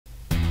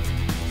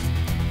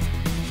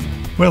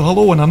Well,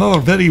 hello and another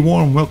very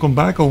warm welcome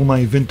back, all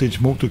my vintage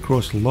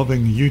motocross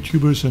loving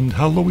YouTubers, and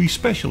hello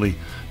especially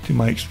to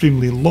my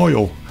extremely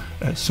loyal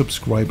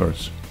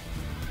subscribers.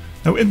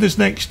 Now in this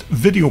next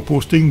video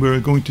posting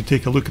we're going to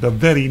take a look at a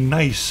very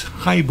nice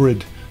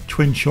hybrid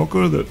twin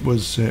shocker that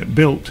was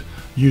built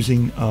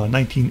using a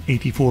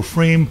 1984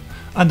 frame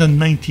and a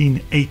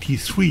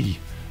 1983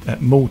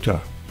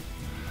 motor.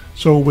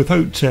 So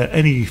without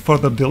any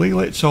further delay,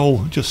 let's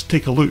all just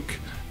take a look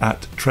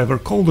at Trevor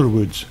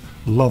Calderwood's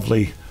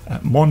lovely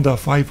Monda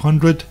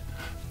 500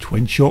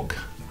 twin shock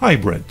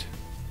hybrid.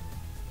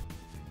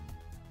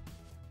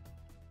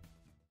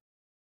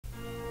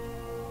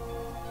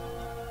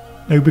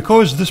 Now,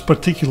 because this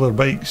particular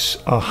bike's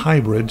a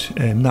hybrid,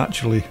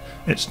 naturally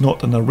it's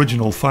not an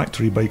original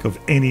factory bike of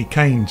any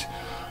kind,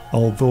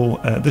 although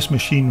this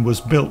machine was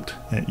built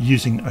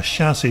using a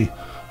chassis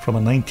from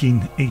a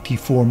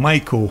 1984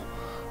 Maico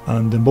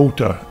and the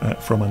motor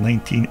from a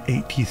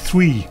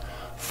 1983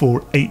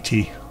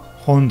 480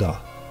 Honda.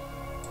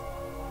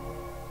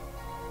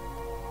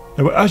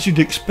 Now, as you'd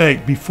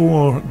expect,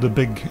 before the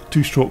big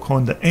two-stroke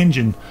Honda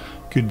engine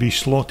could be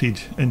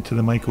slotted into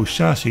the Maico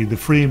chassis, the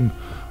frame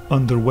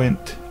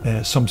underwent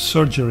some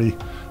surgery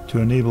to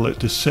enable it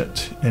to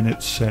sit in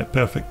its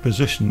perfect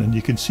position, and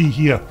you can see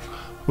here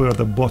where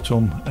the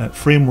bottom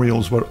frame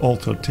rails were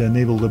altered to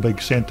enable the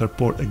big centre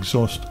port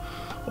exhaust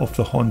of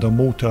the Honda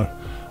motor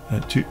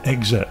to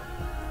exit.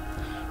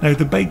 Now,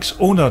 the bike's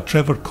owner,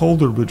 Trevor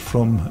Calderwood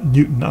from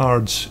Newton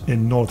Ards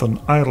in Northern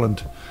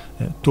Ireland,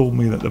 told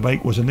me that the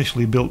bike was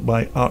initially built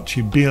by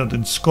Archie Baird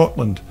in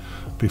Scotland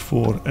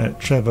before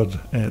Trevor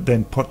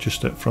then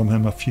purchased it from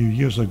him a few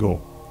years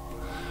ago.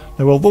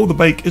 Now, although the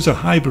bike is a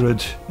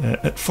hybrid,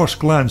 at first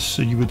glance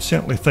you would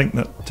certainly think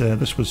that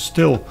this was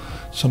still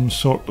some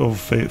sort of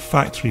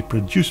factory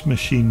produced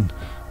machine,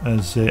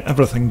 as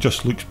everything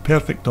just looks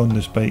perfect on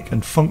this bike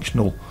and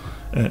functional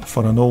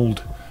for an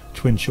old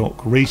twin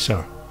shock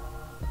racer.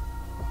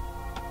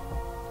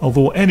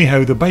 Although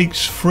anyhow, the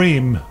bike's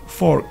frame,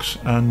 forks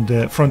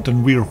and front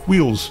and rear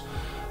wheels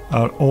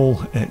are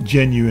all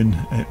genuine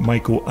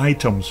Maico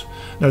items.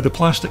 Now, the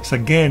plastics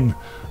again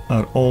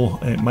are all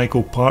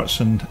Maico parts,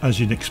 and as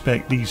you'd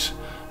expect, these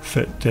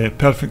fit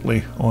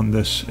perfectly on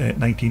this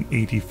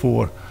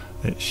 1984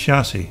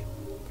 chassis.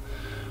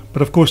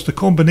 But of course, the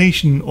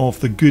combination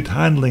of the good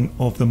handling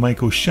of the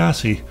Maico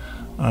chassis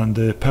and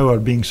the power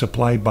being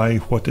supplied by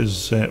what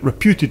is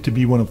reputed to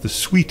be one of the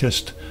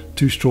sweetest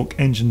two-stroke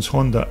engines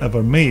Honda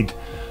ever made,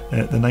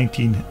 the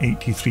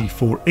 1983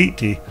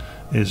 480,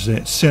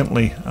 is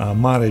certainly a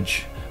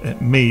marriage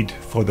made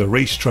for the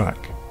racetrack.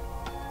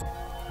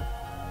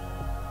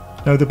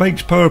 Now, the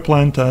bike's power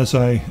plant, as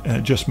I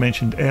just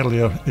mentioned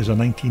earlier, is a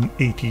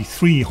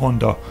 1983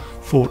 Honda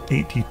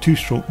 480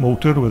 two-stroke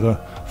motor with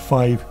a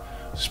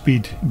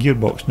 5-speed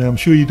gearbox. Now, I'm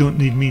sure you don't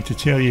need me to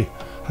tell you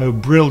how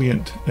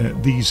brilliant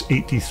these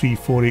 83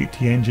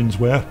 480 engines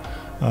were,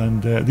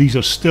 and these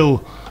are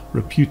still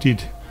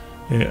reputed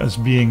as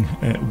being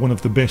one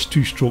of the best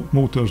two-stroke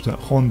motors that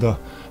Honda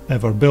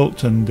ever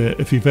built. And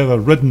if you've ever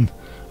ridden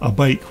a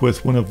bike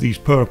with one of these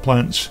power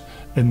plants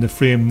in the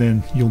frame,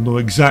 then you'll know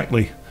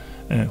exactly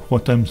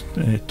what I'm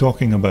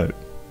talking about.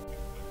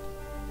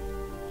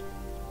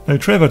 Now,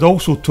 Trevor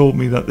also told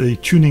me that the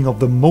tuning of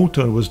the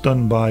motor was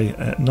done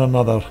by none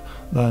other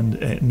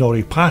than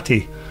Norrie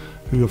Patty,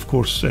 who of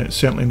course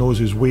certainly knows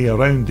his way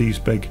around these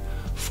big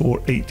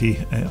 480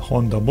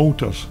 Honda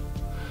motors.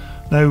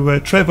 Now,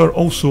 Trevor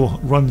also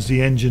runs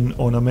the engine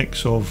on a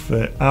mix of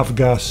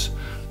avgas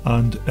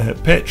and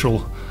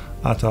petrol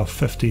at a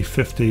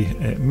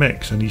 50-50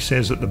 mix, and he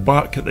says that the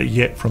bark that they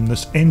get from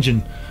this engine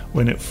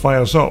when it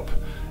fires up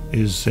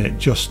is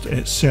just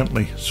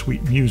certainly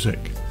sweet music.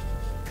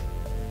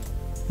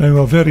 Now,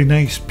 a very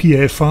nice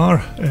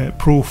PFR,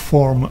 Pro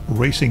Form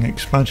Racing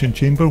Expansion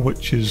Chamber,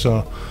 which is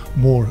a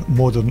more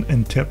modern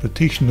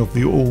interpretation of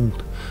the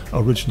old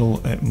original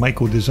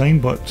Maico design,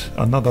 but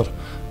another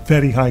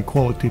very high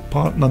quality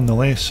part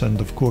nonetheless, and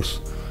of course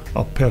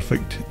a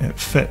perfect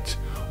fit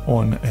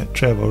on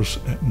Trevor's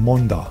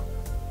Monda.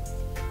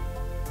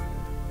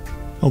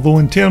 Although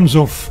in terms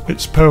of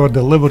its power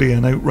delivery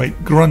and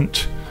outright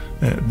grunt,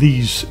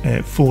 these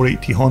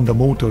 480 Honda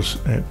motors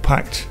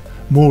packed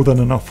more than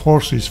enough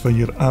horses for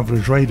your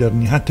average rider,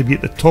 and you had to be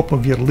at the top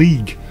of your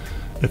league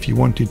if you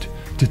wanted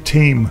to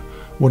tame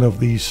one of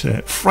these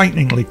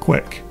frighteningly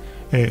quick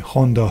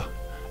Honda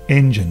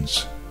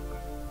engines.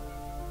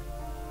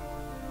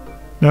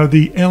 Now,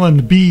 the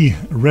L&B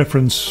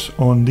reference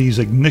on these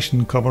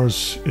ignition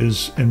covers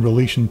is in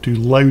relation to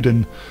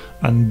Loudon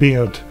and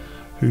Baird,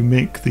 who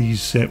make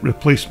these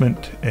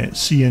replacement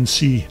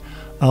CNC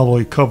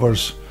alloy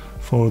covers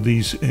for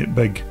these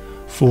big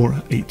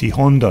 480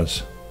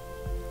 Hondas.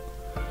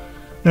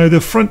 Now, the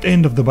front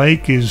end of the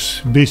bike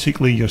is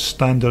basically your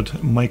standard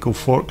Maico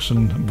forks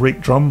and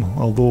brake drum,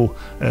 although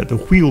the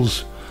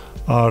wheels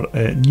are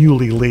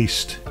newly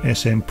laced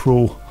SM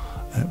Pro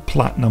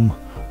Platinum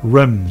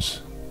rims.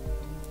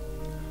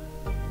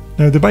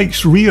 Now the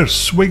bike's rear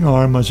swing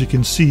arm, as you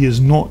can see, is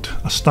not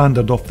a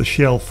standard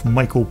off-the-shelf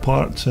Maico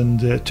part,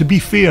 and to be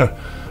fair,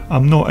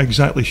 I'm not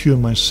exactly sure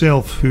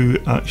myself who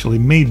actually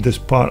made this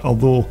part,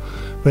 although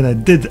when I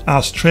did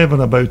ask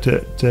Trevor about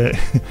it,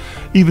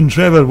 even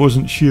Trevor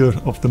wasn't sure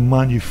of the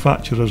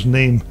manufacturer's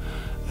name,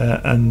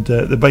 and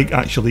the bike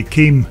actually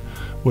came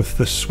with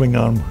this swing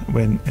arm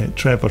when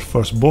Trevor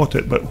first bought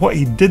it. But what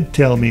he did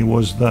tell me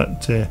was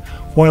that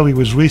while he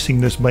was racing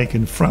this bike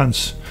in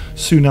France,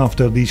 soon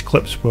after these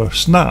clips were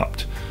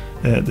snapped,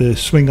 the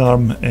swing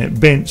arm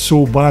bent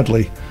so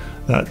badly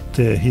that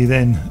he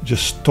then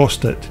just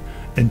tossed it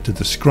into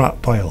the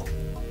scrap pile.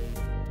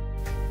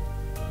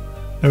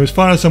 Now, as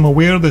far as I'm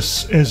aware,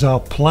 this is a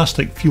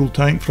plastic fuel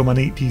tank from an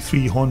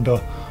 83 Honda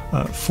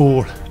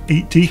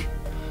 480,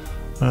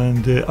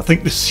 and I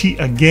think the seat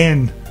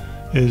again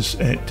is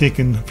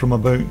taken from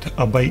about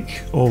a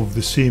bike of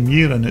the same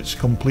year, and it's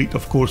complete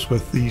of course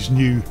with these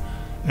new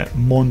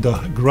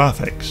Monda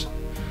graphics.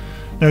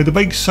 Now the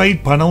bike's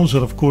side panels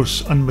are of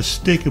course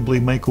unmistakably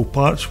Maico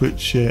parts,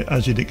 which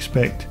as you'd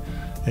expect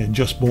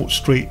just bolt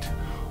straight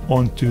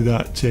onto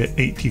that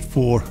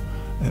 84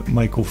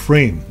 Maico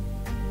frame.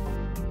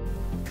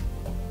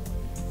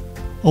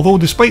 Although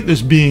despite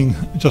this being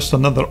just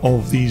another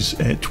of these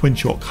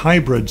Twinshock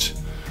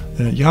hybrids,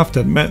 you have to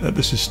admit that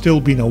this has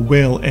still been a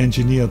well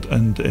engineered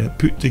and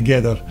put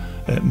together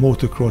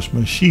motocross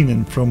machine,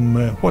 and from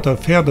what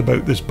I've heard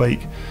about this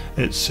bike,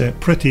 it's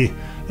pretty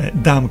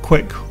damn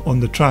quick on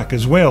the track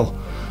as well,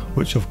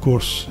 which of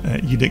course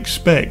you'd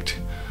expect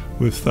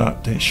with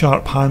that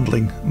sharp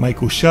handling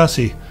Maico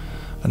chassis,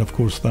 and of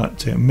course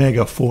that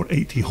mega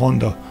 480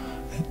 Honda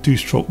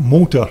two-stroke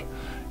motor,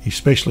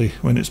 especially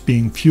when it's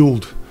being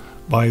fueled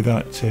by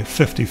that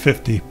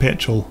 50-50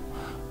 petrol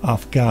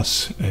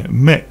AF-gas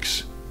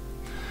mix.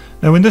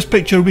 Now in this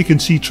picture we can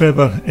see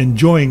Trevor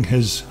enjoying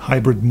his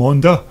hybrid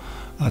Monda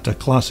at a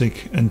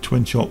classic and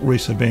Twinshock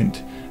race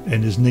event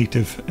in his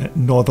native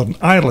Northern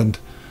Ireland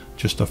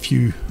just a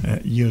few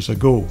years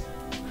ago.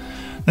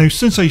 Now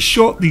since I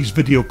shot these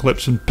video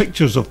clips and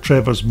pictures of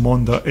Trevor's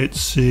Monda,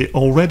 it's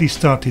already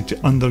started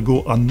to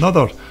undergo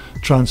another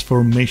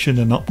transformation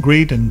and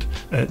upgrade, and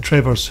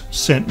Trevor's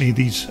sent me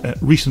these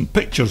recent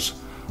pictures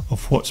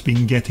of what's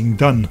been getting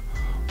done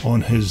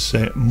on his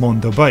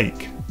Monda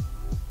bike.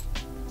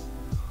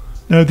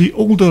 Now the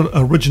older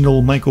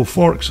original Maico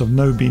forks have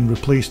now been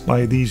replaced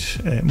by these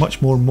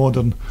much more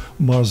modern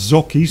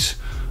Marzokkis,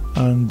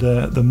 and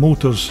the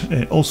motors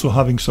also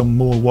having some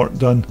more work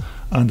done,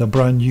 and a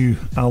brand new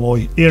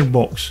alloy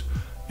airbox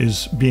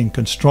is being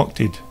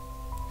constructed.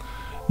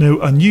 Now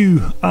a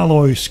new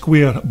alloy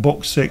square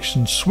box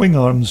section swing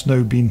arms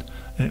now been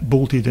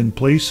bolted in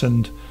place,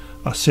 and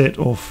a set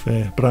of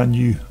brand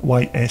new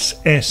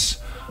YSS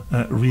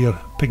rear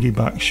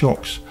piggyback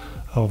shocks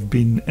have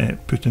been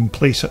put in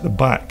place at the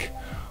back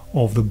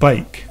of the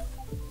bike.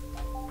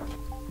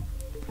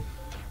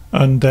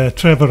 And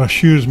Trevor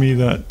assures me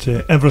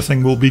that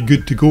everything will be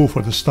good to go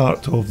for the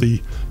start of the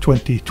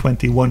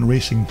 2021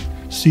 racing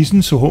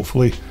season, so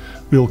hopefully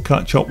we'll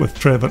catch up with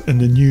Trevor in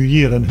the new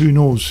year, and who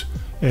knows,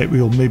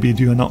 we'll maybe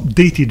do an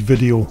updated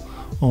video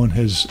on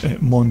his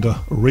Monda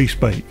race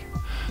bike.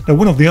 Now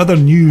one of the other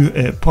new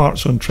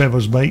parts on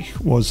Trevor's bike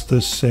was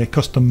this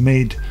custom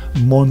made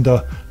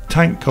Monda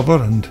tank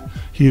cover, and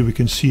here we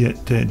can see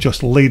it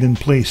just laid in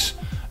place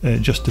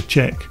just to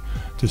check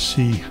to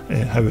see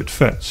how it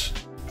fits.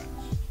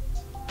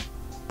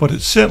 But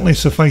it's certainly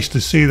suffice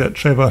to say that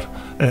Trevor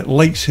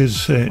likes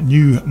his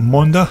new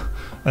Monda,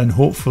 and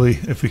hopefully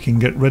if we can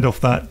get rid of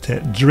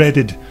that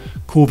dreaded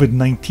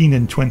COVID-19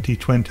 in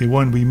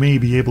 2021, we may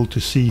be able to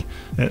see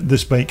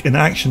this bike in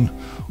action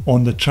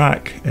on the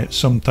track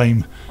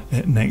sometime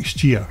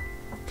next year.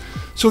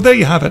 So there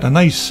you have it, a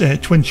nice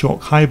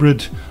Twinshock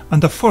hybrid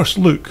and a first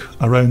look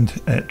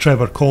around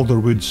Trevor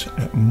Calderwood's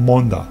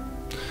Monda.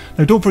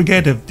 Now don't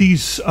forget, if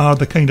these are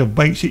the kind of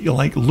bikes that you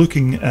like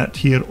looking at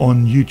here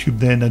on YouTube,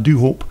 then I do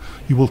hope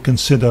you will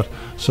consider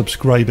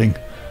subscribing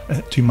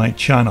to my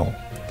channel.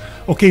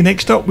 Okay,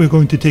 next up we're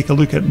going to take a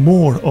look at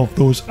more of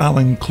those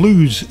Alan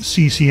Clues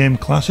CCM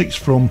classics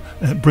from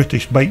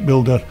British bike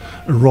builder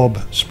Rob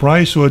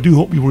Spry, so I do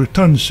hope you will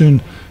return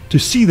soon to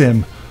see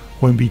them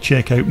when we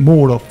check out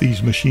more of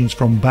these machines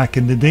from back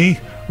in the day,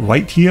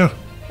 right here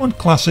on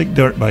Classic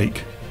Dirt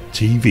Bike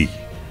TV.